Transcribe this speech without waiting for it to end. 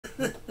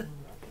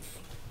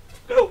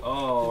Go!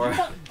 Oh, Did you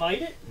not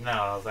bite it? No,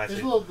 I was There's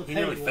actually... a little the He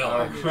nearly peg fell.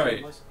 one.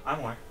 Right. I'm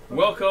aware.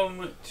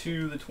 welcome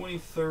to the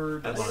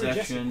 23rd That's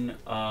session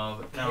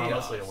of No, I'm C.H.A.O.S.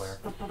 mostly aware.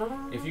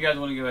 If you guys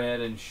want to go ahead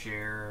and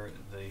share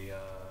the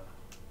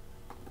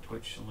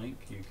Twitch link,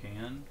 you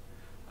can.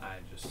 I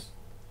just...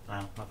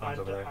 No, my phone's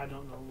over there. I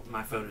don't know.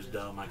 My phone is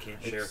dumb. I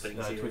can't share It's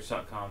things here.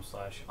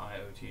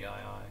 twitch.com/IotII.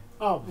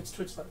 Oh, it's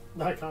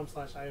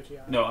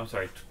twitch.com/IotII. No, I'm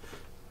sorry.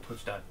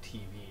 Twitch.tv,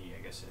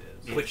 I guess it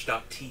is.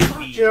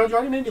 Twitch.tv. Gerald, you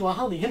already made me lie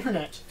on the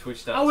internet.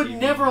 Twitch.tv. I would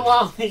never lie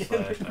on the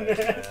 /IotII.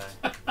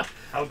 internet.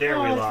 How dare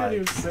we I lie? couldn't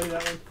even say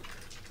that one.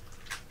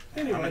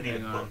 I'm gonna Anyway.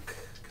 need a book,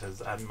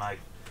 because my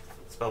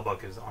spell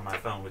book is on my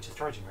phone, which is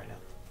charging right now.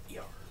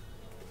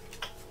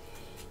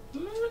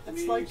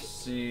 It's like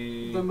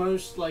See. the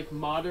most like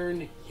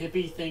modern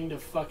hippie thing to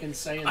fucking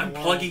say in the I'm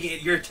world. plugging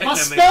it. Your techno My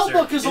mixer spell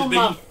book is on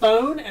being- my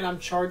phone and I'm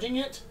charging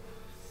it.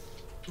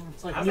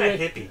 It's like How's New that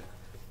Age. hippie?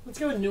 Let's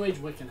go with New Age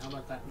Wiccan. How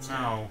about that?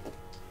 No.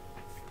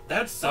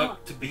 That'd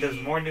suck to be. Because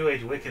more New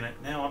Age Wiccan...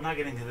 No, I'm not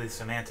getting into these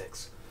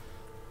semantics.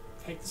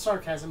 Take the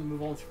sarcasm and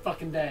move on with your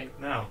fucking day.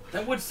 No.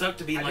 That would suck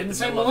to be I like didn't the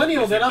say middle of a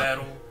millennial, wizard did I?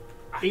 battle.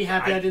 Be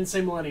happy I didn't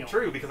say millennial.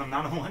 True, because I'm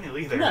not a millennial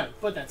either. No,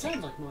 but that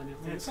sounds like millennial.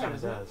 Yeah, it kind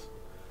of does.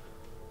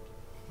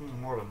 I'm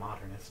more of a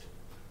modernist.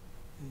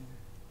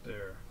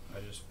 There. I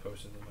just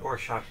posted them. Or a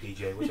shock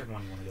DJ, whichever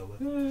one you want to go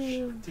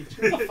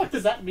with. What the fuck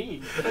does that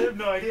mean? I have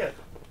no idea.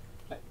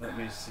 Let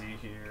me see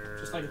here.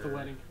 Just like at the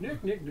wedding.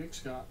 Nick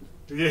Scott.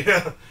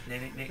 Yeah.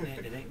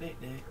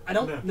 I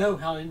don't know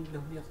how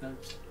nobody else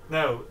knows.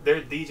 No,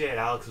 their DJ at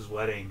Alex's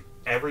wedding,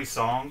 every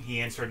song he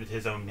inserted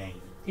his own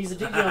name. He's a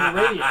DJ on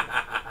the radio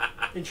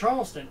in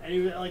Charleston, and he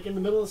would, like in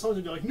the middle of the song,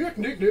 he'd be like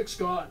Nick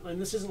Scott,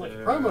 and this isn't like a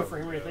promo for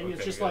him or anything.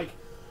 It's just good. like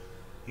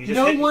He just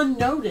no hit- one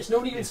noticed.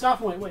 Nobody even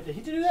stopped and went, "Wait, did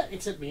he do that?"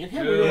 Except me and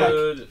him. We were like,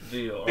 Good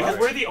deal. Because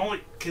Alright. we're the only...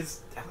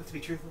 Because, Alex, to be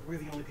truthful, we're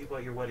the only people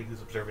at your wedding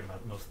who's observant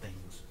about most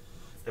things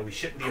that we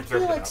shouldn't be I feel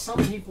observant like about.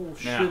 some people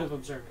should Now. have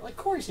observed it. Like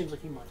Corey seems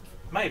like he might.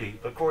 Maybe,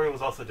 but Corey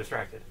was also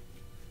distracted.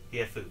 He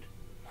had food.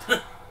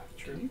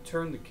 Can you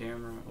turn the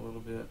camera a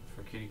little bit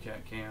for Kitty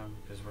Cat Cam?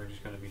 Because we're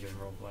just going to be doing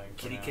role playing.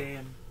 Kitty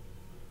cam.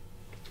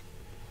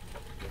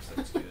 I guess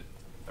that's good.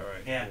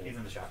 Alright. Yeah, cool. he's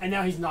in the shot. And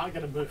now he's not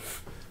gonna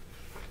move.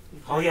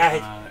 Oh,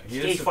 yeah. He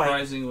Skate is fight.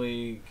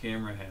 surprisingly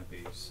camera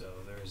happy, so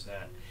there's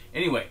that.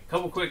 Anyway,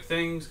 couple quick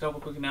things, couple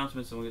quick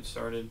announcements, and we'll get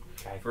started.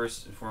 Okay.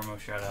 First and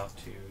foremost, shout out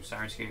to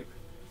Syrinscape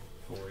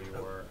for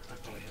your I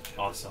probably have to have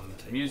awesome this on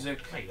the table. music.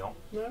 No, you don't.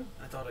 No.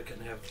 I thought I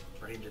couldn't have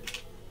branded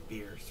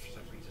beers for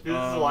some reason. Dude,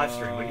 this is a live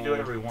stream. We can do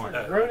whatever we want.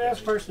 Uh, Grown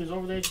ass person who's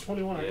over the age of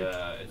 21. I think.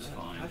 Yeah, it's I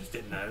fine. just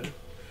didn't know.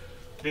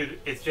 Dude,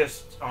 it's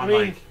just on, I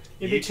mean, like,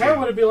 it'd be YouTube.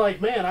 terrible to be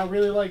like, man, I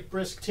really like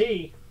brisk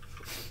tea.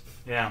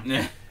 Yeah.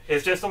 Yeah.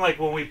 It's just on, like,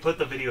 when we put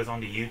the videos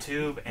onto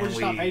YouTube, We're and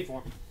just not paid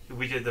for them.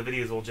 the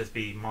videos will just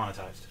be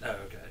monetized. Oh,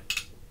 okay.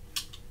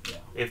 Yeah.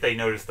 If they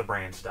notice the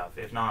brand stuff.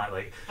 If not,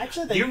 like...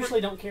 Actually, they You- usually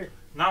don't care.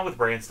 Not with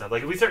brand stuff.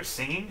 Like, if we start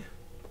singing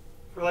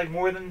for, like,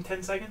 more than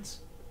 10 seconds,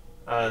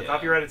 Yeah.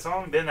 copyrighted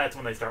song, then that's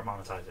when they start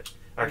monetize it.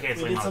 Or We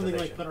canceling did something monetization.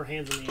 like put our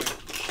hands in the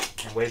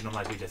air. And waving them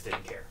like we just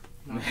didn't care.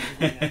 No,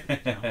 we didn't do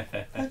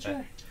that. That's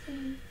right.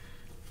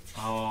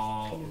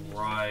 All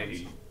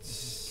right.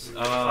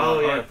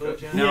 Oh,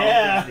 yeah. Now,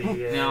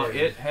 Yeah. now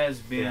it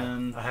has Yeah,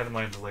 been. I haven't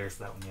learned the lyrics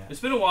to that one yet. It's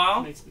been a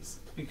while Makes me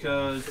sick.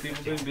 because people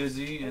have been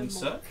busy and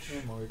such.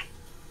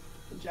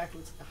 The jacket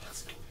looks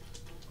awesome.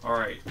 All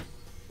right.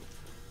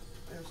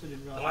 I also didn't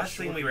The realize last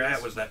thing we were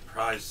at was that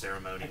prize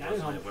ceremony, Like, I didn't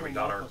wasn't know it? Where we how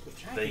got to our pull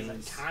Jack is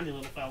things. a tiny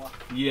little fella. Look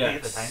at the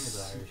Yes. time of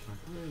the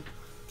Irishman.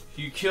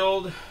 You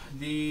killed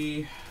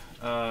the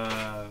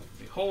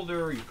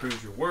holder. You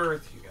proved your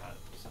worth. You got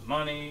some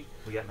money.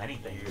 We got many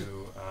things.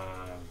 You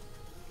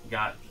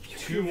got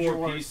two Proved your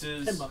more worth.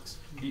 pieces. $10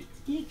 You,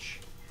 each.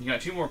 you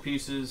got two more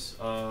pieces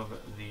of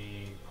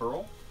the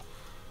pearl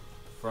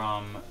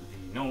from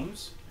the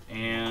gnomes,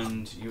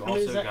 and you How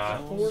many is also that?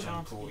 got Four?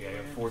 some cool. Yeah, you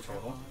have 4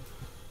 total.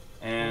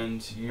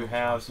 And you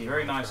have some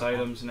very nice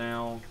items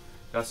now.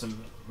 Got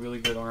some really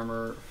good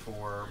armor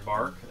for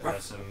Bark.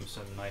 Got some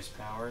nice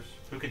powers.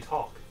 Who can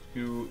talk?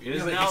 Who is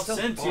Yeah, but now he's still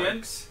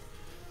sentient,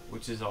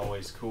 which is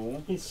always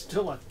cool. He's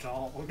still a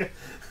dog. Can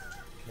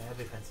I have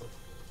a pencil?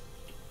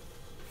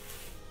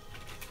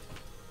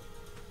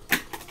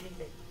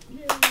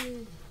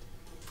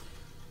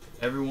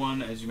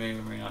 Everyone, as you may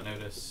or may not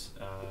notice,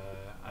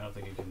 I don't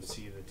think you can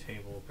see the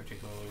table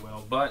particularly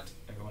well, but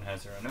everyone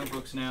has their own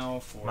notebooks now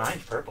for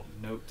Mine's purple.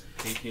 note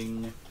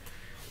taking.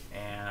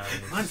 And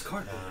Mine's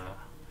cardboard.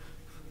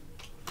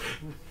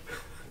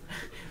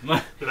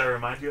 Did I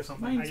remind you of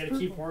something? I gotta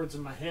keep words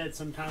in my head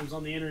sometimes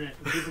on the internet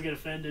and people get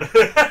offended.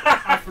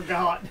 I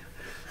forgot.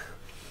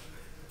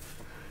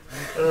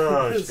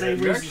 Oh, Same shit.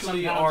 You reason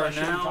actually sometimes are I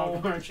shouldn't now-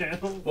 talk on our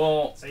channel.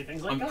 well, Say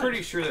things like I'm that.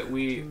 pretty sure that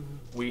we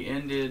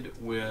ended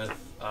with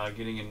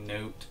getting a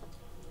note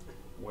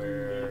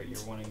where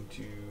you're wanting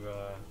to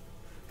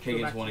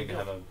Kagan's back to wanting the to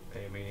have guild.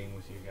 a meeting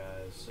with you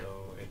guys, so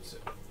it's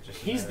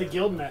just a He's the matter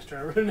guild master.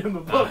 I wrote him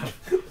a book.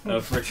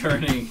 of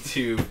returning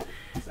to So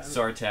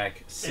I've Sartak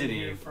been City.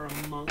 here for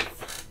a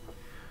month.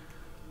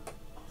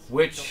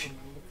 Which Don't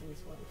remember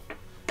things well.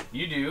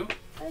 you do.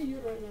 Hey,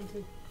 you're right now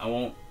too. I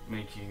won't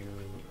make you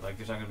like.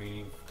 There's not gonna be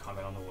any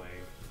comment on the way.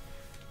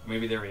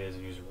 Maybe there is,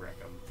 and you just wreck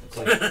them. It's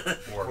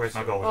like Where's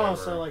my goal? Oh,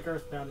 so like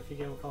Earthbound, if you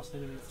get across the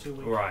enemy, it's 2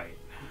 weeks. Right.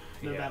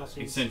 No Yeah. battle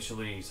scenes.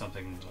 Essentially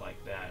something like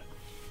that.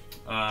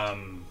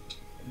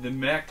 The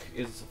mech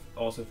is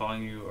also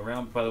following you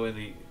around. By the way,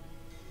 the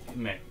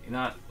mech,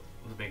 not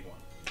the big one,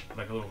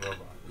 like a little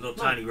robot. Little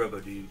tiny robo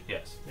dude.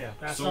 Yes. Yeah.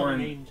 That's not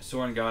named.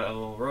 Soren got a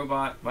little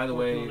robot. By the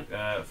way, Working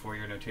on for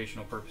your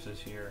notational purposes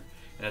here,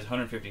 it has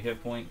 150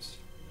 hit points.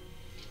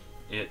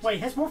 It Wait, it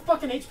has more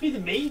fucking HP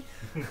than me?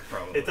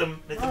 probably. It's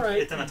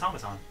an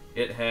automaton.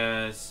 It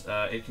has.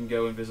 It can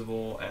go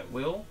invisible at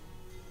will,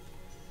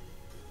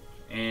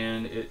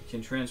 and it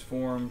can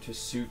transform to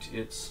suit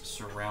its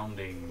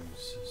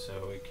surroundings.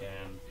 So it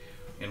can,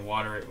 in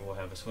water, it will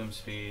have a swim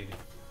speed.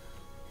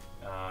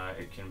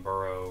 It can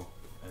burrow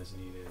as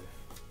needed.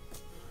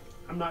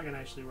 I'm not going to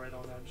actually write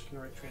all that. I'm just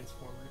going to write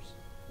Transformers.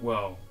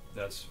 Well,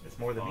 that's It's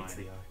more than fine. meets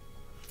the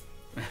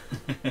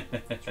eye.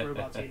 It's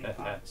robots eating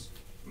pots.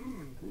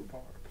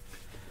 Rhubarb.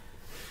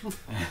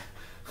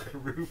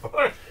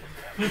 Rhubarb.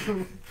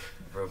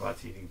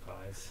 Robots eating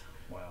pies.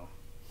 Wow.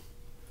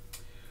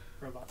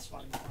 Robots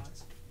spotting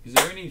flies. Is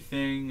there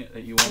anything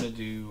that you want to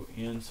do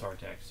in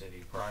Sartak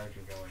City prior to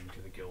going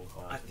to the guild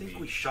hall? I to think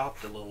meet? we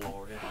shopped a little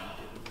already,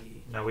 didn't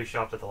we? No, we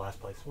shopped at the last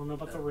place. We'll know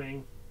about the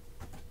ring.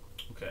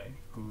 Okay.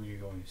 Who are you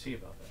going to see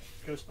about that?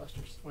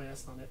 Ghostbusters. Wait,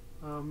 that's not it.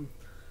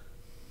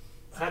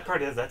 Sad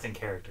part is that's in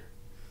character.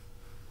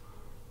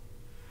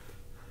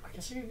 I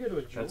guess I could go to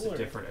a jeweler That's a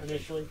different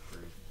initially. for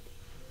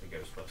the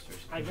Ghostbusters.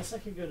 I guess I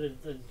could go to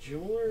the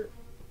jeweler,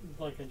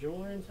 like a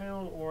jeweler in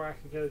town, or I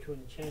could go to an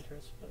enchanter,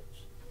 I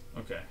suppose.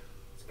 Okay.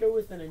 Let's go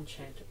with an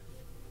enchanter.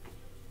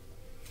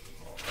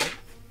 Alright.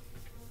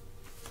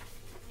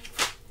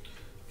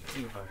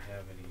 See if I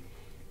have any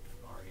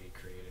already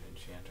created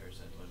enchanters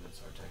that live in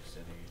Sartak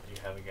City. Do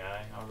you have a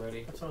guy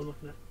already? That's what I'm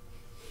looking at.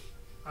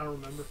 I don't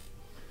remember.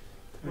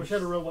 I wish I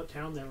had a wrote what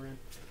town they were in.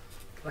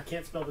 I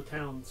can't spell the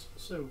towns,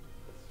 so...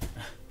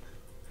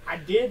 I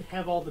did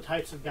have all the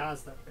types of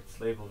guys, though. It's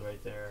labeled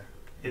right there.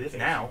 It in is case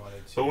now. you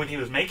wanted to. But when he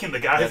was making the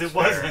guys, That's it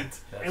fair. wasn't.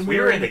 That's And We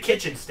fair. were in the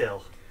kitchen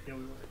still. Yeah,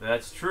 we were.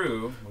 That's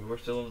true. We were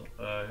still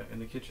in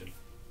the kitchen.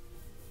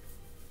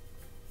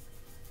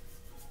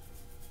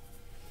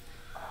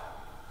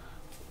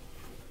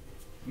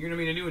 You're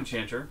gonna meet a new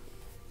enchanter.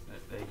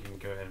 They can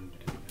go ahead and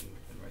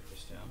write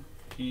this down.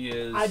 He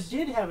is. I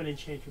did have an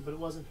enchanter, but it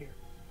wasn't here.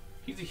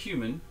 He's a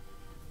human.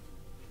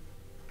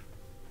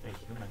 Thank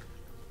you, man.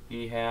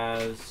 He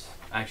has.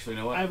 Actually,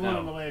 you know what? I have one No.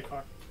 on the Leia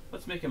car.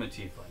 Let's make him a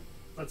tiefling.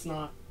 That's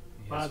not.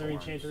 He My has other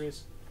horns. enchanter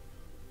is.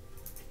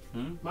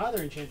 Hmm? My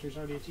other enchanter is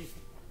already a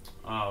tiefling.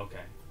 Oh, okay.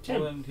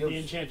 Tim, Well, then he'll the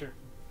enchanter.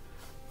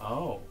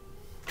 Oh.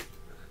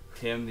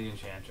 Tim the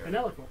enchanter. An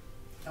Elikar.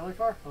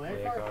 Elikar? A Leia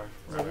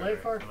Is it a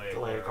Leia car?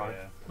 Leia car.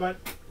 Yeah. But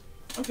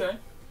Okay.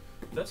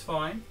 That's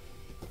fine.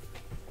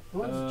 the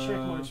ones with check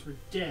marks were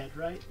dead,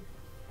 right?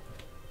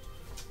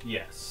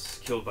 Yes.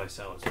 Killed by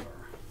Salazar.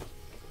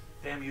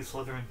 Damn you,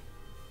 Slytherin.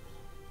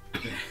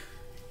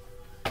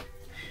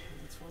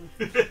 That's funny.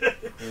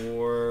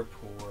 Poor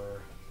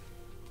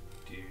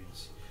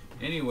dudes.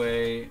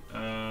 Anyway,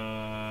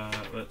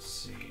 let's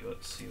see.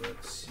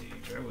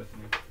 Bear with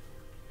me.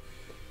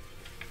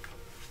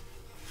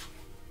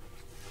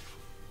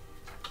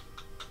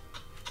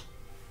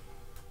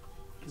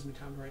 Gives me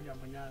time to write down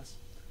my guys.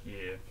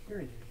 Yeah. You're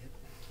an idiot.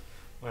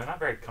 Well, not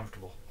very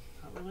comfortable.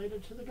 Not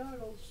related to the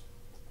goggles.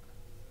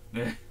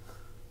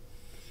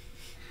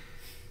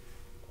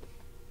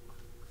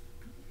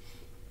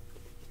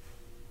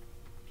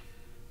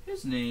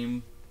 His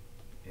name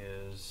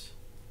is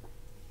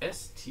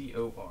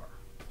S.T.O.R.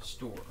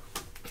 Store.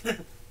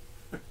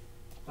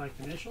 Like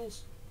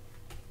initials?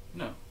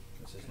 No,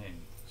 that's his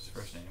name. His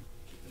first name.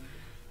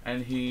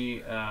 And he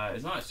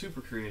is not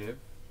super creative,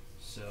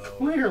 so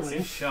Clearly.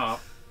 his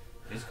shop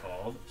is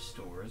called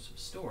Store's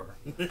Store.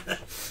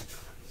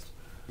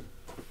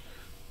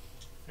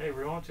 Hey,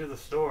 we're going to the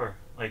store.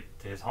 Like,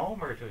 to his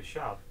home or to his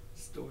shop?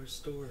 Store.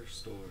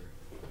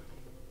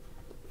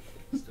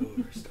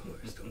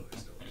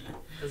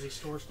 Does he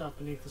store stuff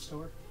beneath the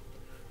store?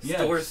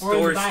 Yes. Or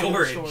in the back of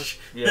the Storage.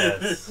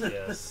 Yes,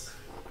 yes.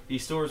 He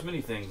stores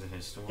many things in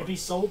his store. If he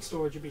sold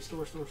storage, it'd be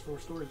storage.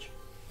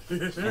 I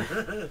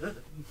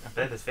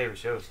bet his favorite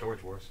show is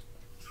Storage Wars.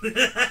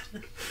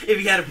 If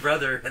he had a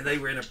brother and they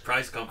were in a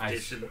prize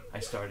competition. I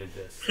started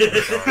this.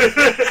 I'm sorry.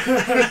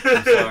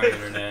 I'm sorry,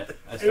 Internet.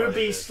 I It would started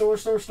be this.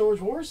 storage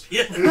wars.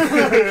 Yeah.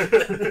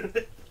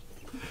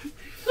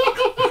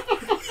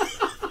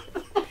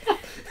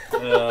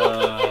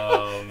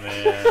 Oh,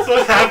 man. That's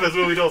what happens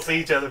when we don't see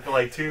each other for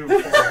like 2-4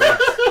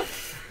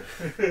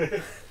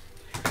 weeks.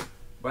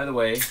 By the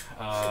way,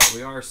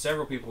 we are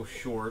several people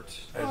short.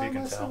 As you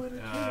can tell.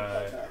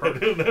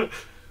 Herc,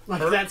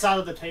 Like Herc? that side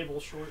of the table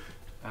short.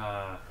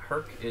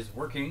 Herc is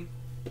working,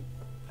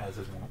 As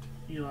is wont.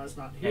 Eli's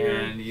not here.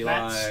 and Eli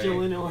Matt's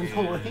still in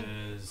Illinois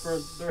is for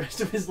the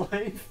rest of his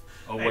life.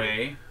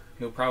 away.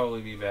 he'll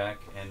probably be back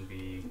and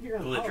be You're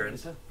gonna Belligerent.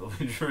 apologize,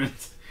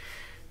 belligerent.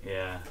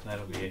 Yeah,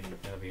 that'll be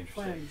interesting.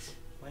 Plans.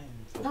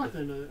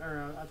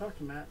 I talked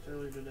to Matt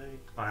earlier today.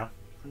 Oh, yeah?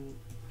 And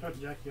talked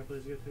to Jackie a couple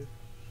days ago too.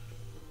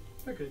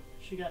 They're good.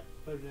 She got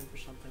voted in for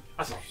something.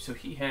 I saw. So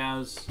he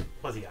has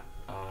What's he got?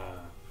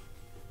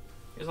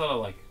 he has a lot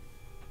of like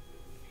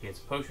he has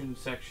a potion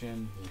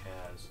section. He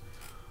has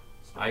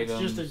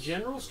items. It's just a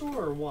general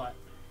store or what?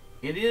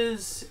 It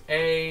is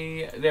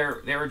a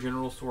there are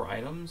general store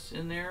items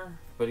in there,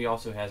 but he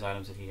also has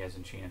items that he has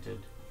enchanted.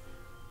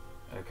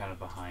 Kind of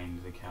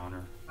behind the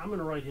counter. I'm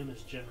gonna write him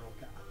as general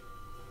guy.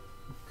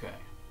 Okay.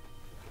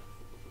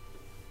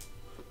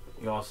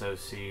 You also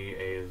see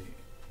a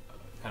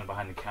kind of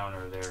behind the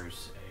counter.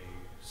 There's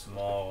a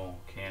small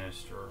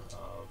canister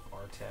of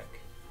R-Tek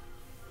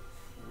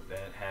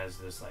that has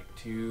this like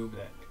tube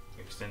that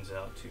extends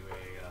out to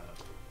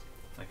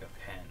a like a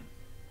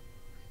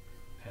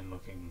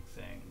pen-looking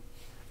thing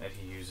that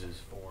he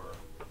uses for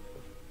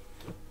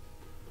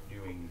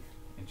doing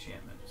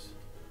enchantments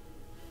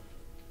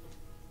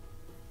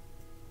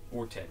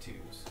or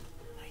tattoos.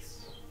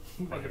 Nice.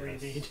 Whatever you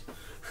need.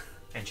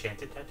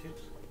 Enchanted tattoos?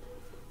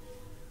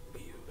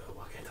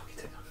 What can I talk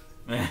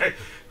to?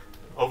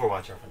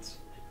 Overwatch reference.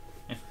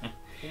 Can't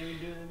even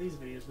do any of these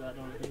videos without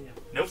doing it. Yeah.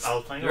 Nope, I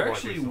was playing There Overwatch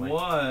actually recently.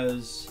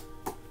 was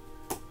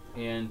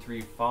in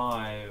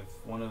 3.5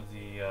 one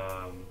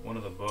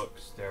of the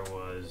books. There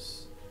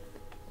was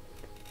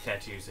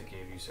tattoos that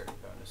gave you certain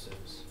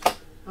bonuses.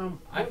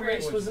 What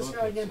race was this book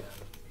guy it's again?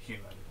 in.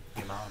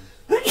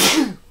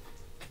 Human.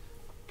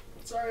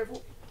 Sorry,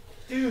 everyone.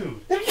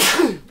 Dude!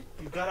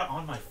 You got it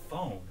on my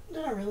phone.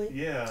 Did I really?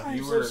 Yeah. I'm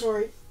You so were-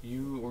 sorry.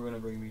 You were going to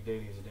bring me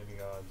deities and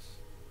demigods.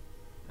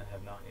 I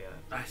have not yet.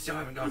 I still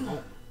haven't gone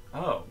home.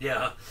 Oh.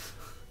 Yeah.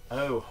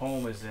 Oh,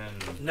 home is in...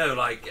 No,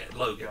 like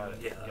Logan. Got it.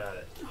 Yeah. Got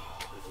it.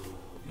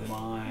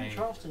 My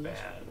Charleston bad.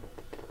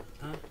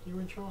 Huh? You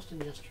were in Charleston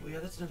yesterday. Well, yeah,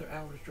 that's another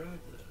hour's drive.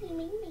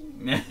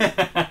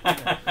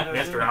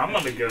 Mister, I'm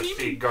gonna go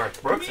see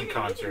Garth Brooks in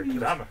concert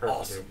because I'm a hurt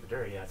Awesome.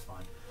 Yeah, it's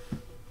fine.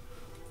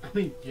 I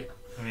mean, yeah.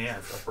 I mean, yeah,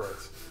 it's Garth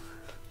Brooks.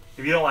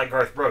 If you don't like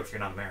Garth Brooks, you're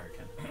not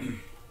American.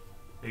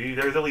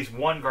 There's at least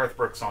one Garth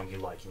Brooks song you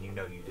like, and you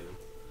know you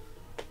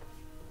do.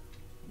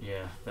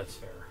 Yeah, that's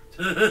fair.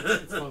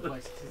 It's low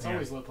places. It's Yeah.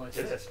 always low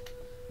places. It is.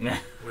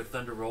 Where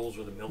Thunder Rolls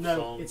with a MILF No,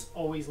 song. it's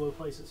always low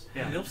places.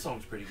 Yeah. The MILF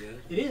song's pretty good.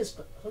 It is,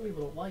 but some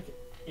people don't like it.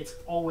 It's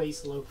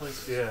always low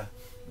places. Yeah.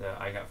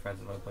 I got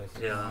friends in other places.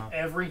 Yeah.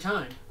 Every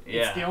time.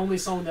 Yeah. It's the only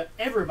song that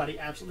everybody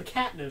absolutely... The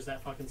cat knows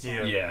that fucking song.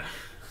 Yeah. Yeah.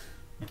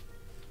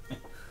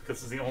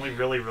 This is the only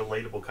really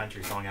relatable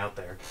country song out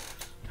there.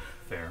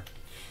 Fair.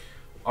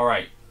 All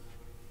right.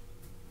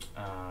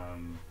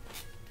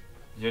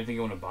 Is there anything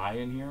you want to buy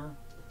in here,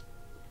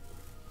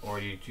 or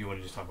do you want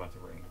to just talk about the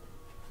ring?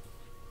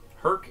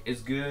 Herc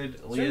is good.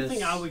 Is there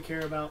anything I would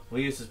care about?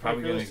 Elias is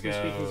probably going to Realistically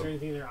speaking, is there go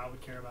anything there I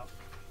would care about?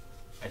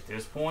 at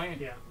this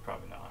point. Yeah.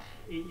 Probably not.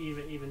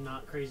 Even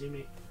not crazy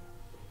me.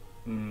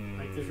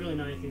 Like, there's really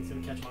not anything that's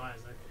going to catch my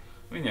eyes there.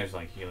 I mean, there's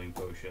like healing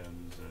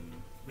potions and.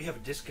 We have a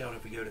discount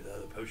if we go to the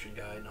other potion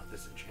guy, not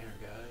this enchanter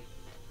guy.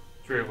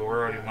 True,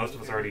 but most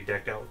of us are already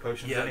decked out with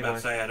potions Yeah, I'm anyway. about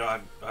to say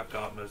I've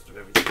got most of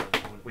everything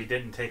I want. We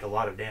didn't take a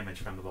lot of damage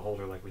from the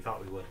beholder like we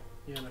thought we would.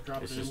 Yeah, and I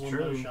dropped This it in is one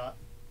true. bow shot.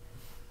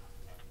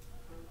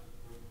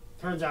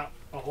 Turns out,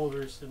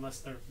 beholders, unless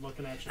they're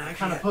looking at you, I they're actually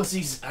kind of have-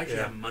 pussies. I actually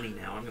Yeah. have money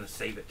now. I'm going to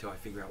save it till I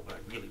figure out what I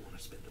really want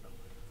to spend it on.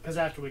 Because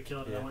after we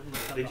killed it, Yeah. I went and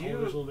looked up Did beholders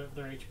you- a little bit for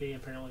their HP.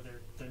 Apparently,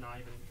 they're not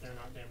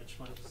damage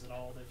sponges at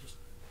all.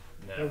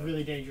 No. They're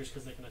really dangerous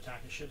because they can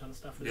attack a shit ton of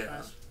stuff really Yeah.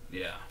 fast.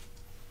 Yeah.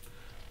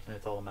 And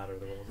it's all a matter of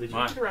the rules. Did you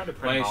My- get around to my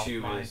printing off issue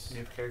my is-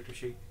 new character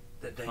sheet?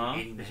 That dang Huh?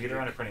 80 Did you get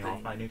around to printing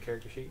off my new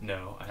character sheet?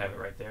 No, I have it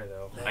right there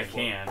though. That's I what-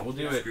 can. We'll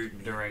do that it screwed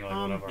me. during like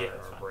one of yeah,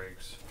 that's our fine.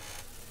 breaks.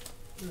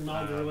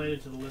 Not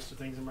related to the list of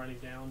things I'm writing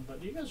down,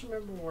 but do you guys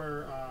remember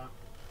where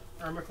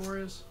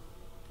Ermacor is?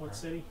 What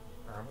city?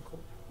 Armical?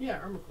 Yeah,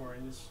 Ermacor,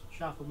 in this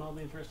shop of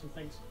mildly interesting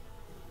things.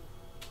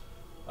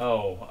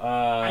 Oh,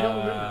 I don't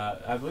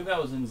remember. I believe that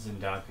was in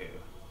Zindaku.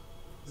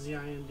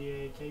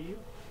 Zindaku?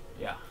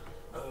 Yeah.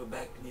 Oh,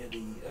 back near the...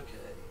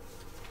 Okay.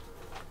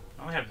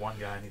 I only had one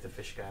guy. I need the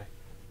fish guy.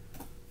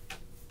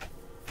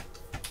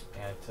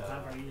 At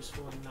Not very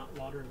useful and not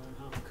water then,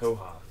 huh?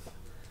 Kohath,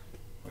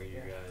 where you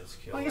guys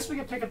killed. Well, I guess we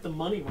could pick up the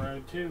money we're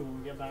owed too when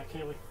we get back,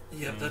 can't we?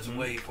 Yep, that's Mhm.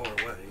 way far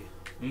away.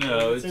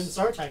 No, it's in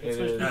Sartek. It's supposed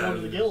to be is- going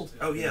to the guild.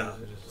 Oh, yeah.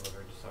 It is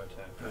delivered to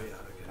Sartek. Oh, yeah,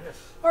 okay. Yes.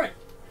 Alright.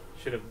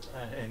 Should have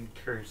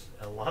incurred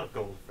a lot of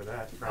gold for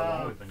that for how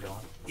long we've been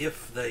gone.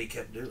 If they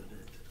kept doing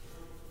it.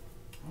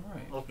 All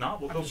right. Well, if not,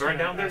 we'll I'm go just burn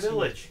gonna down their ask them.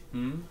 village.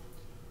 Hmm.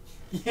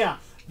 Yeah,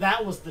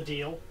 that was the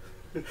deal.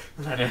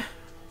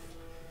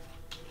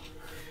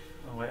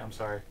 Oh wait, I'm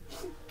sorry.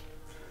 I was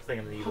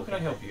thinking of the How evil. can I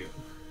help you?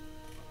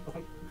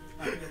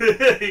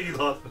 You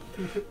lost me.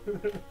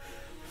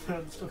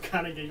 I'm still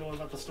kind of giggling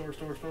about the store.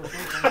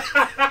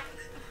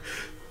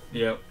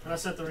 Yep. And I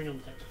set the ring on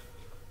the table.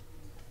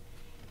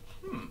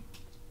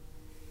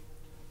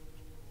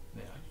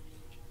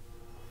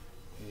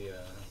 Yeah.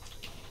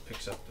 He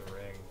picks up the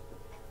ring.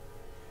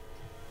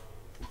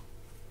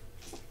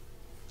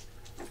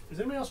 Is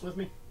anybody else with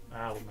me?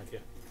 I'll leave with you.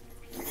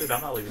 Dude,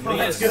 I'm not leaving. Oh, you.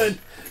 that's good.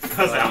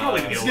 I'm not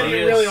leaving you It's getting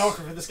alone. really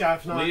awkward for this guy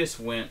if not. Leas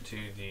went to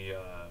the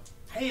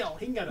Hail.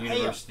 He can go to Hail.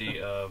 University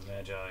of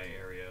Magi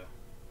area.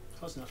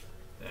 Close enough.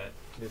 That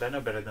Dude, I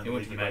know better than he to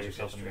went leave to you the by Magic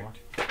yourself anymore.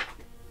 District.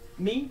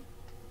 Me?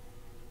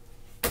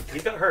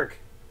 You got Herc.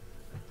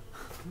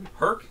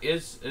 Herc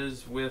is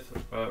with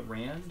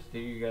Rand. Do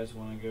you guys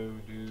want to go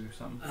do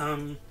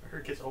something?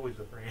 Herc is always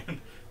with Rand.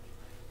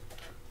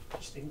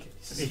 Just in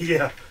case.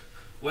 Yeah.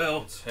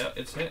 Well,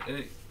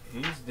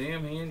 He's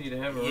damn handy to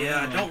have around.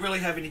 yeah, I don't really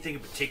have anything in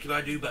particular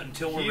I do, but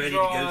until we're He ready to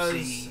go draws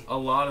see... a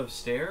lot of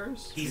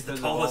stairs. He's the because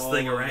of tallest all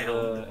thing of around. and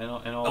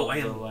all of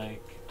the, and-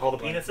 like, All the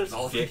penises?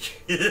 All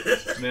dick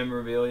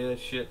memorabilia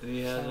shit that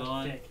he has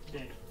on.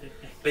 Dick.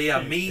 But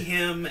yeah, me,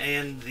 him,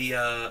 and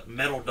the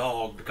metal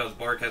dog, because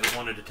Bark hasn't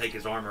wanted to take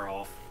his armor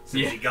off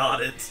since he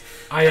got it.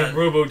 I am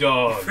Robo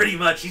Dog. Pretty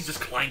much, he's just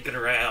clanking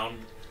around.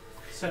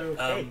 So,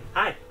 Hey,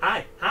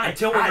 hi.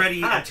 Until we're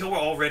ready, hi. until we're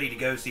all ready to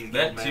go see the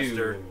That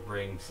Guildmaster. too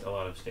brings a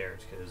lot of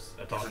stairs because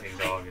a talking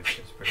dog is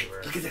pretty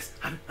rare. Look at this,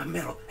 I'm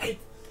metal. Hey,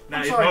 No,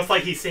 I'm it's sorry. most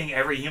like he's seeing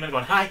every human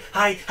going, hi.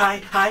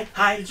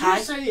 did you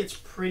say it's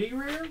pretty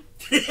rare?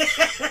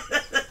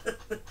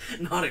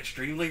 not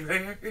extremely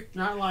rare.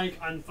 Not like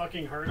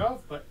unfucking heard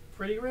of, but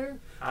pretty rare?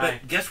 Hi.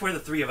 But guess where the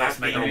three of us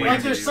Happy make our New way Year.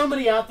 Like there's to?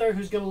 somebody out there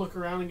who's going to look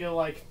around and go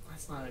like,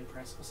 that's not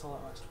impressive. I saw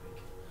that last week.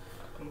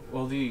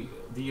 Well, the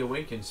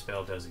awaken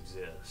spell does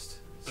exist.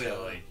 So Yeah.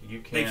 like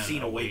you can. They've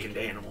seen awakened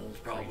awaken animals,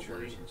 probably.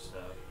 creatures and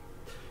stuff.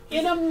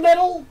 In a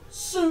metal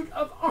suit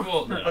of armor.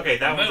 Well, no, Okay,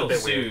 that the one's a metal bit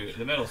suit, weird.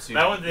 The metal suit.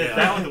 That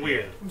one's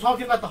weird. I'm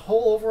talking about the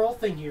whole overall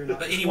thing here. Not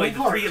But just anyway, one the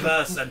part. three of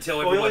us, until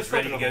Well, everyone's let's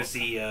ready to talk go about-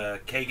 see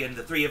Kagan,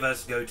 the three of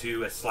us go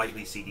to a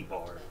slightly seedy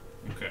bar.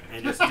 Okay.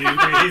 And just do...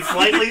 He's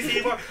slightly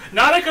seedy bar.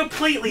 Not a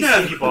completely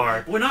No, seedy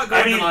bar. we're not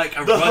going I mean, to like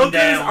a the hookers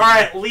rundown... are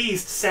at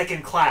least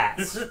second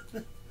class.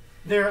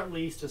 They're at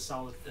least a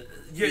solid.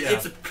 Yeah.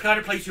 It's a kind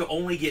of place you'll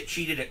only get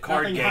cheated at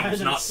card Nothing higher games,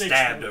 than a not 6,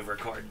 stabbed though. over a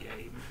card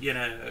game. You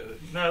know.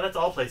 No, that's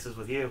all places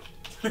with you.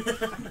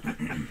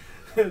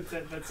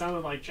 that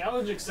sounded like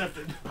challenge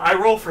accepted. I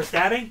roll for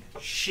stabbing?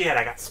 Shit,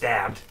 I got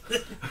stabbed.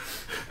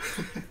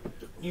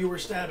 You were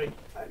stabbing.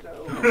 I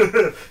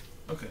know.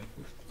 Okay.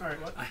 All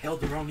right, what? I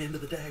held the wrong end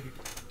of the dagger.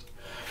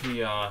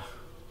 He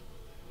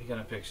kind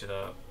of picks it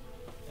up,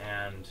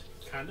 and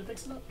Kind of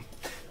fix it up.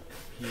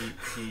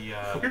 he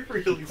We're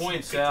really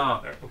points sticking to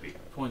out that, aren't we?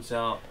 points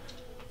out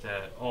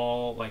that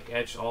all like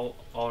etched all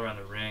around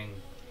the ring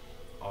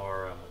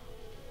are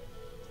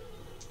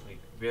like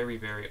very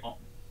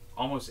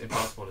almost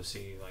impossible to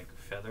see, like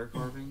feather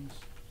carvings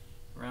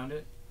around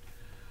it.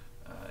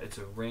 It's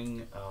a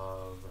ring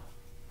of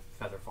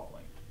feather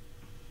falling.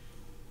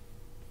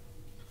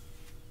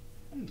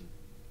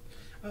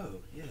 Oh,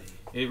 yay.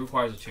 It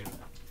requires attunement.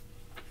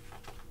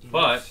 You know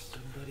But,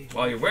 somebody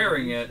while you're who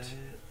wearing can it- use that?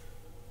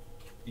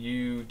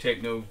 You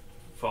take no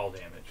fall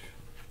damage,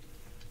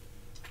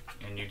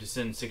 and you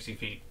descend 60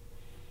 feet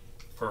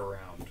per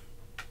round.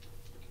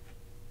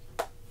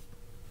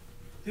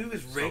 Who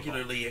is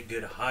regularly at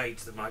good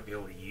heights that might be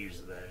able to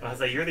use that? I was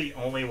like, you're the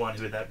only one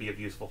who would that be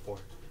useful for.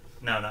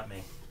 No, not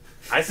me.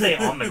 I stay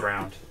on the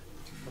ground.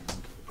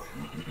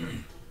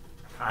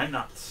 I'm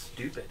not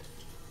stupid.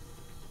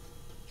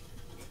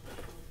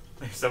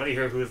 There's somebody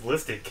here who is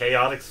listed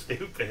chaotic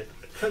stupid.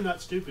 I'm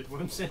not stupid. What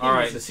I'm saying. All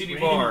right, is the CD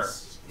Rain bar.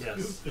 is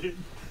Yes. stupid.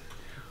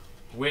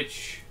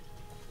 Which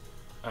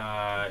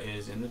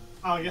is in the.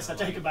 Oh, I guess I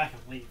take it back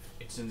and leave.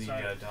 It's in the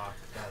Sorry. dock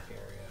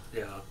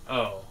area. Yeah.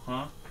 Oh,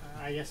 huh?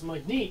 I guess I'm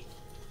like neat.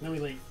 Then we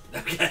leave.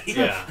 Okay.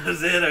 Yeah.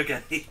 That's it.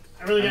 Okay.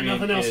 I really got I mean,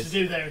 nothing else is- to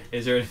do there.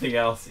 Is there anything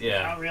else?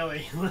 Yeah. Not really.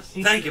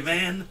 Thank you,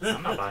 man.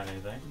 I'm not buying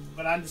anything.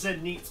 But I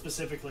said neat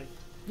specifically.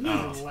 Oh.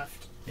 On the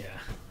left. Yeah.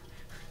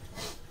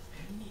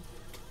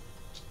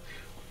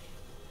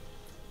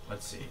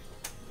 Let's see.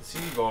 The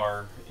CD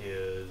bar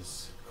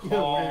is You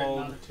don't wear it, called.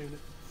 not attune it.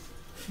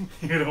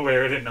 You're gonna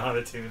wear it and not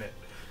attune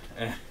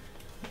it.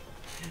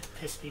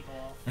 Piss people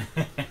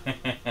off.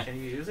 Can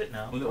you use it?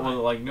 No.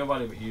 Well, like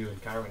nobody but you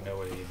and Kyra would know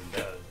what it even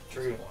does.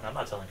 True. I'm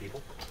not telling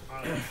people.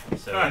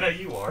 So, I know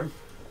you are.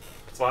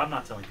 That's why I'm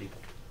not telling people.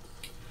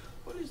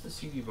 what is the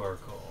CD bar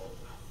called?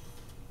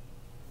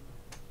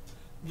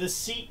 The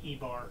CE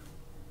bar.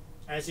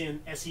 As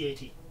in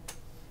SEAT.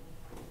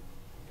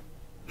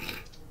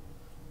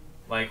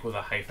 Like with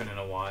a hyphen and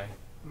a Y,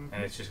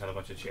 and it's just got a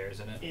bunch of chairs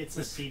in it. It's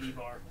a CD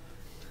bar.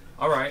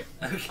 All right,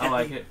 Okay. I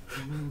like it.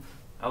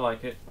 I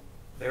like it.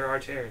 There are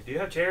chairs. Do you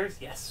have chairs?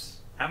 Yes.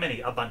 How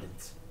many?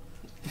 Abundance.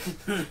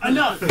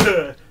 Enough!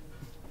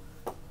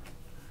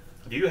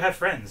 Do you have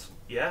friends?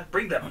 Yeah?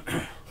 Bring them.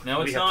 Now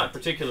We it's have not to-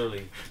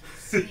 particularly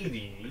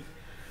seedy.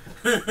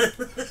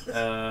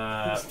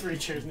 There's 3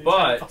 chairs in the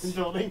but- entire fucking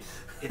building.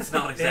 It's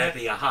not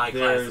exactly a high class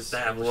There's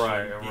establishment.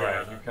 right.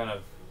 Yeah. You kind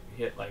of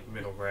hit like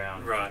middle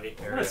ground. Right.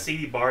 What a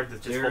seedy bar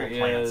that's just full There of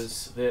plants.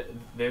 is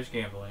there's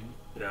gambling.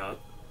 Yeah.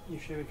 You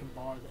should make a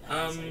bar that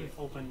has Um, an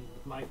open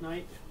mic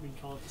night. We can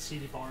call it the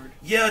CD Bard.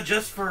 Yeah,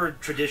 just for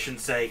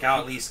tradition's sake, I'll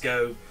at least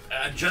go.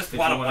 Just Did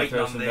while you I'm wanna waiting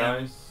throw on some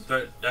them,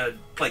 dice?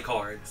 play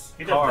cards.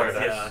 He does play Cards.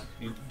 dice.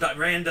 Yeah.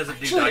 Rand doesn't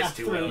do Actually, I dice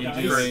too throw well. dice.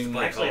 He prefers to Doing-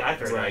 play Actually, I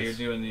cards. throw Right, dice.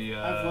 you're doing the.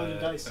 I've loaded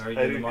dice. Are you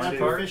I doing do the I'm mark too.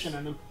 cards? proficient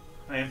in them.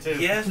 I am too.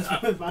 Yes,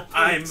 My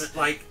I'm friends.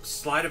 like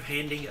sleight of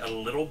handing a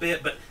little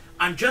bit, but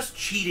I'm just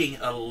cheating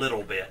a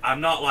little bit.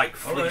 I'm not like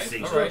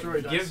fleecing. All right.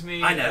 Throw dice. Give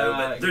me. I know,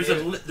 but there's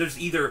give- there's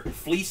either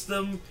fleece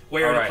them,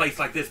 where in a Alright. place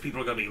like this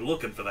people are going to be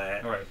looking for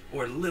that, All right.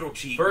 or a little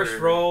cheat. First where-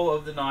 roll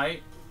of the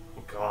night.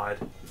 Oh, God.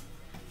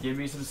 Give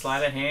me some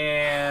sleight of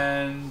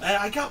hand.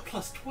 I got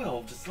plus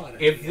 12 to slide.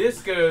 If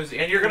this goes,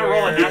 And you're gonna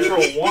roll a anywhere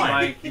natural 1.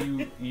 like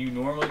you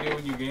normally do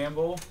when you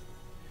gamble.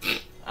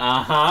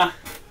 Uh huh.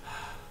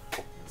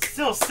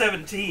 still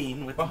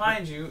 17 with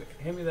Behind you,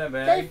 hand me that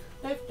bag.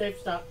 Dave,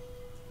 stop.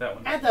 That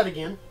one. Add that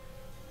again.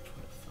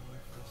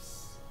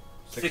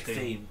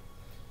 16.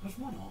 There's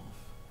one off.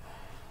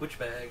 Which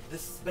bag?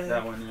 This bag?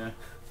 That one, yeah.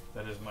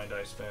 That is my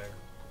dice bag.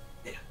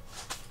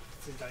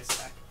 It's a dice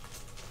stack.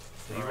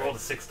 So you Alright. rolled a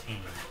 16.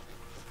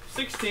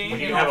 16. When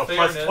you in have all a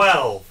plus fairness,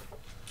 12.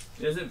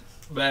 Isn't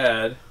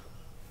bad.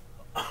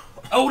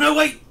 Oh, no,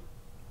 wait!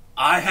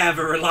 I have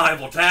a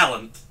reliable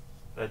talent.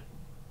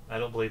 I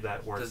don't believe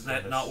that works. Does in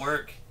that this. not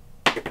work?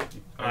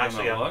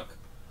 Actually, my luck.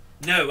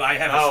 No, I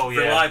have Oh, a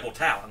yeah. reliable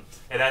talent.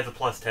 It adds a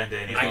plus 10 to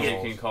any I So get- you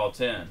rolls. can call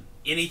 10.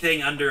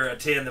 Anything under a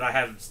 10 that I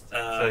have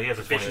So he has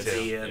a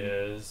proficiency 22. in.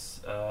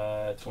 Is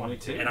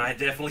 22. And I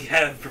definitely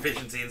have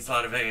proficiency in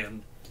sleight of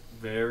hand.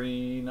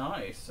 Very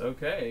nice.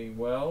 Okay,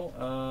 well,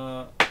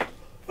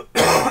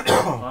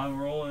 I'm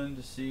rolling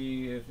to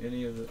see if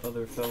any of the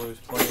other fellows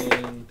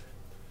playing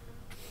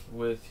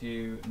with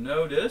you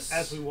notice.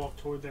 As we walk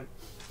toward them.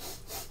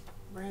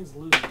 Rand's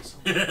losing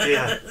something.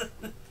 Yeah.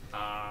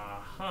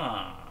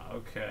 Uh-huh.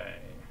 Okay.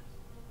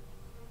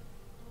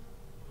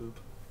 Boop.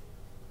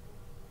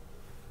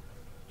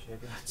 Check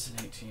it. That's an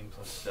 18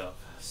 plus stuff.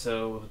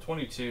 So with a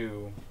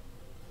 22,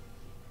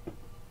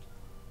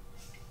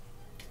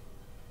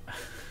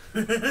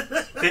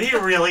 Did he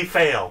really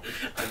fail?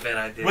 I bet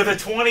I did. With a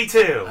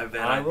 22. I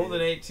bet I I rolled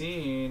did. an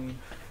 18.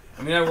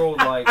 I mean, I rolled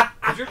like,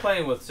 because you're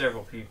playing with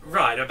several people.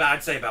 Right,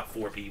 I'd say about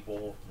 4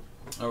 people.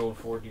 I rolled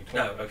 4d20.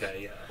 Oh,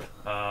 okay,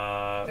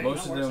 yeah. Hey,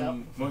 Most that of works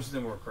them, most of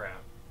them were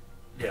crap.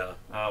 Yeah,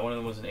 One of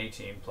them was an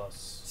 18 plus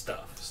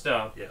stuff.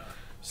 stuff. Yeah.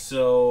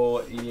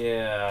 So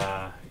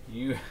yeah,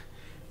 you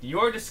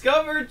are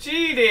discovered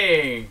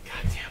cheating.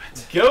 God damn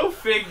it. Go We're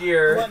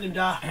figure. letting him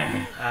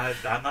die.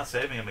 I'm not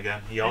saving him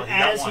again. He And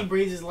got as he one.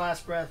 breathes his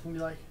last breath, and be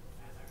like,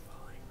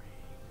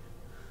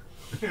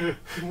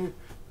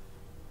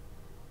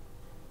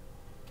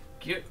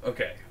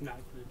 Okay.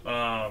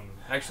 no.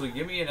 Actually,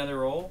 give me another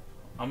roll.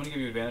 I'm gonna give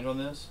you advantage on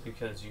this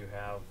because you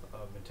have a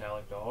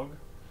metallic dog.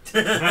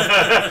 Well,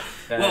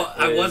 That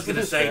I was is going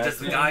to say, does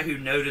the distracting. guy who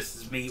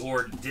notices me,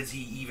 or does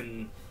he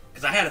even...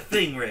 Because I had a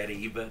thing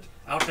ready, but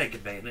I'll take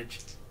advantage.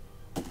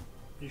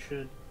 You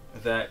should.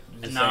 Is that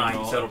the A same 9,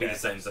 roll? so it'll be Okay, the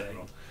same thing.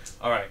 roll.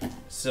 All right.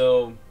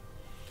 So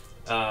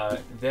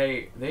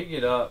they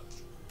get up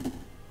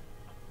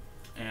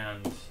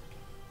and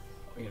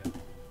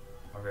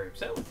are very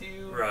upset with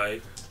you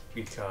Right,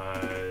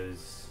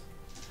 because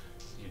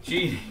you're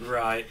cheating.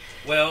 right.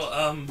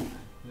 Well,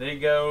 They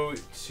go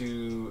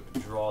to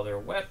draw their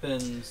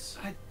weapons,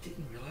 I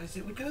didn't realize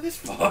it would go this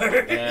far.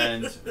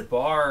 and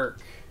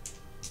Bark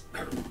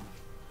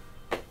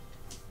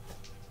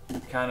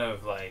kind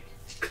of like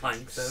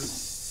Clank, so.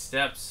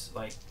 steps,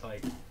 like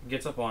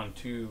gets up on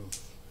two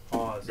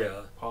paws,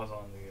 Yeah. paws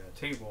on the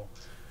table,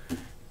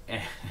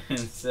 and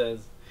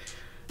says,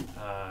 "You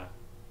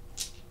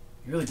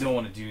really don't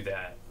want to do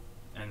that."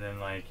 And then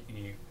like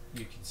you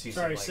can see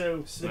Sorry, some, so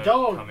like, the smoke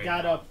dog coming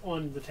got out, up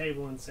on the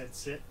table and said,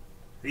 sit.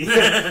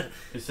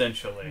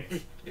 essentially.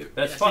 That's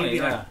That's funny,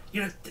 yeah.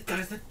 You know,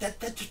 guys,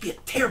 that'd just be a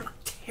terrible,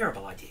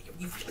 terrible idea.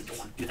 You really don't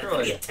want to do that. That'd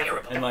Really. be a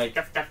terrible And like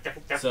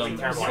Definitely some-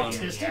 terrible some- idea.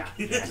 Autistic?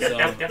 Yeah. some,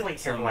 Definitely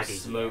terrible some idea.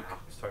 smoke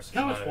starts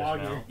How coming much out of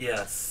his water? mouth.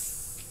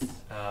 Yes.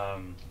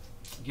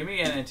 Give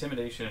me an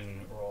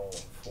intimidation roll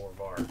for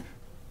Bark.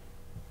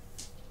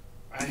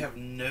 I have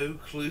no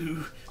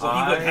clue.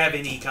 Well, he wouldn't have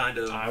any kind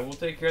of... I will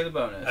take care of the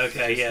bonus.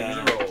 Okay, Just yeah.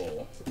 Give me the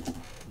roll.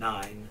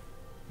 9.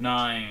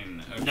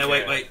 9. Okay. No,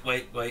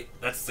 wait.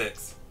 That's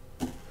 6.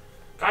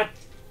 God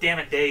damn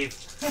it, Dave.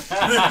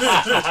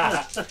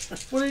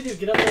 What do you do?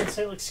 Get up there and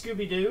say, like,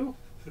 Scooby-Doo?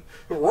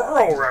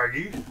 Rural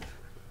Raggy.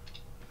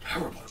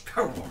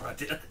 Terrible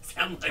idea.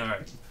 Sound like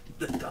Alright.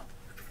 the dog.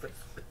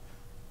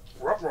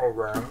 Rural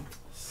round.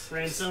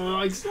 Ran someone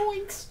like,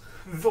 zoinks!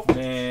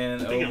 Man,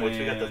 Speaking oh of which,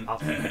 we got the man.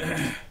 pops.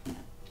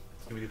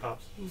 Scooby-Doo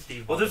pops.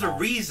 Steve. Well, there's a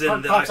reason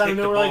Pop- that I pops out of picked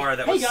a nowhere, bar like,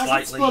 that "Hey was guys,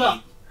 let's split slightly...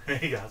 up."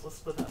 Hey guys, let's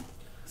split up.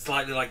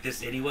 Slightly like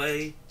this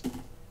anyway.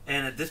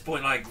 And at this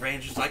point, like,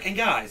 Rand's just like, and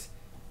guys,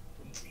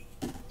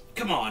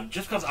 come on,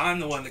 just because I'm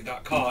the one that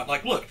got caught,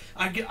 like, look,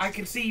 I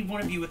can see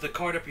one of you with the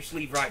card up your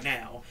sleeve right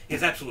now. He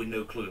has absolutely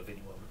no clue if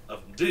any one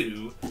of them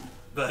do,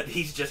 but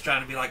he's just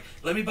trying to be like,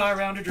 let me buy a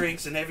round of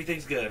drinks and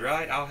everything's good,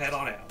 right? I'll head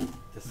on out.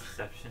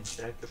 Deception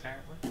check,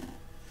 apparently.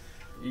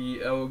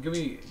 Oh, give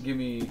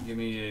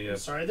me a.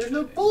 Sorry, there's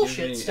no give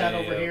bullshit me stat a,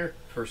 over here.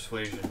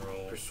 Persuasion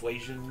roll.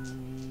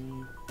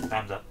 Persuasion.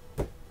 Time's up.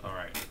 All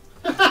right.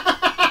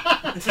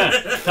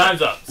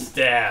 Time's up.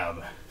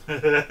 Stab.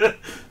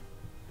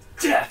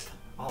 Death.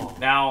 Oh.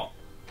 Now,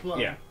 Blood.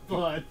 yeah.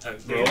 Blood.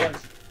 Roll. Blood.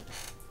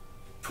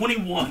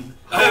 21.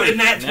 Oh, and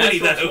that 20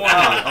 though. Natural 20.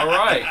 All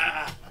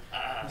right.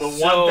 The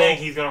So- one thing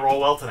he's gonna roll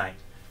well tonight.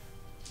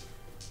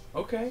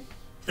 Okay.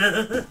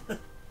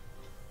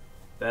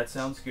 That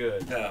sounds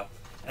good. Yeah.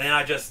 And then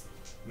I just,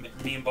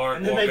 me and Bark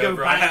And then walk they go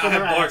over. back I to have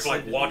their Bark like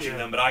accident, watching yeah.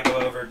 them, but I go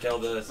over, tell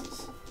the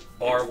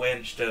bar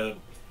wench to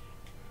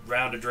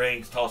round of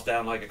drinks, toss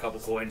down like a couple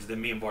coins, then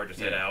me and Bark just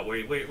head Yeah. out.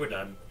 We're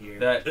done here.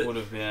 That would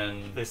have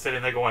been. They're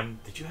sitting there going,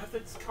 "Did you have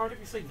this card?" If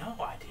you say, "No,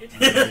 I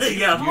didn't."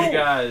 Yeah. You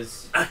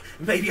guys.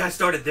 Maybe I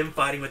started them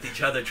fighting with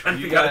each other, trying to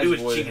You figure out guys who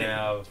was would cheating.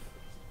 have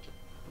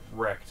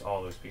wrecked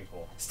all those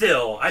people.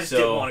 Still, I just So-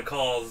 didn't want to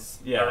cause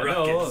Yeah, a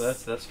ruckus. no,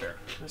 that's fair.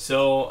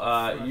 So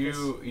Ruckus.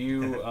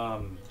 you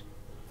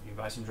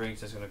buy some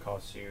drinks. That's going to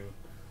cost you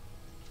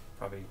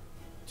probably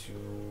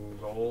 2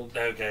 gold.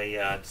 Okay,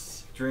 yeah.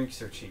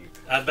 Drinks are cheap.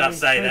 I was about to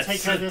say Can we that's.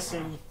 take care of this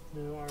and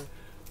our,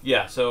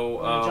 Yeah. So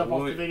Wanna jump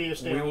off the video,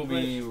 stay we on will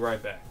quick? be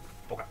right back.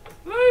 Okay.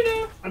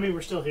 Later. I mean,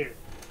 we're still here.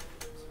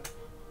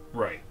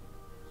 Right.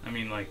 I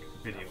mean, like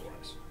video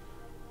wise.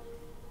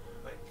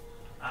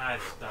 I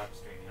stopped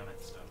streaming. I'm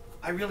at stop.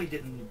 I really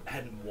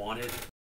hadn't wanted